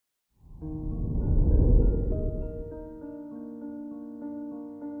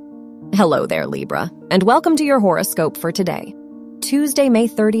Hello there, Libra, and welcome to your horoscope for today, Tuesday, May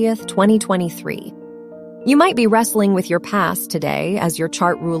 30th, 2023. You might be wrestling with your past today as your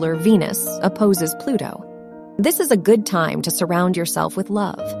chart ruler Venus opposes Pluto. This is a good time to surround yourself with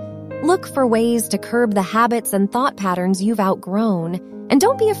love. Look for ways to curb the habits and thought patterns you've outgrown, and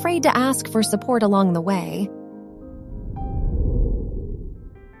don't be afraid to ask for support along the way.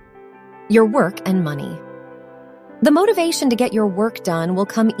 Your work and money. The motivation to get your work done will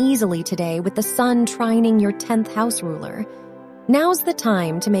come easily today with the sun trining your 10th house ruler. Now's the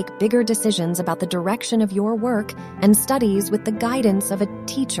time to make bigger decisions about the direction of your work and studies with the guidance of a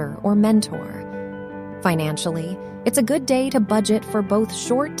teacher or mentor. Financially, it's a good day to budget for both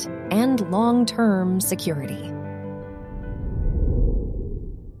short and long-term security.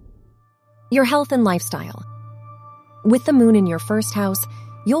 Your health and lifestyle. With the moon in your first house,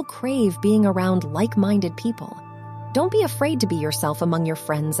 you'll crave being around like-minded people. Don't be afraid to be yourself among your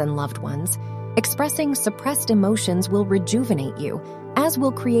friends and loved ones. Expressing suppressed emotions will rejuvenate you, as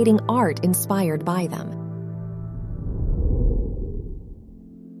will creating art inspired by them.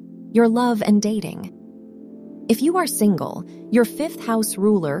 Your love and dating. If you are single, your 5th house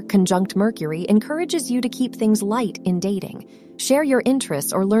ruler, conjunct Mercury, encourages you to keep things light in dating. Share your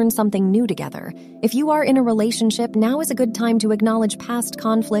interests or learn something new together. If you are in a relationship, now is a good time to acknowledge past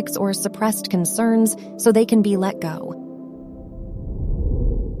conflicts or suppressed concerns so they can be let go.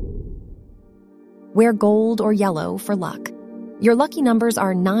 Wear gold or yellow for luck. Your lucky numbers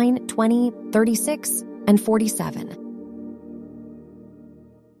are 9, 20, 36, and 47.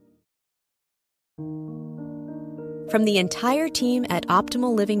 From the entire team at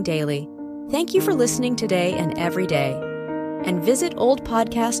Optimal Living Daily, thank you for listening today and every day. And visit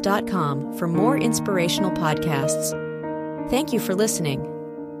oldpodcast.com for more inspirational podcasts. Thank you for listening.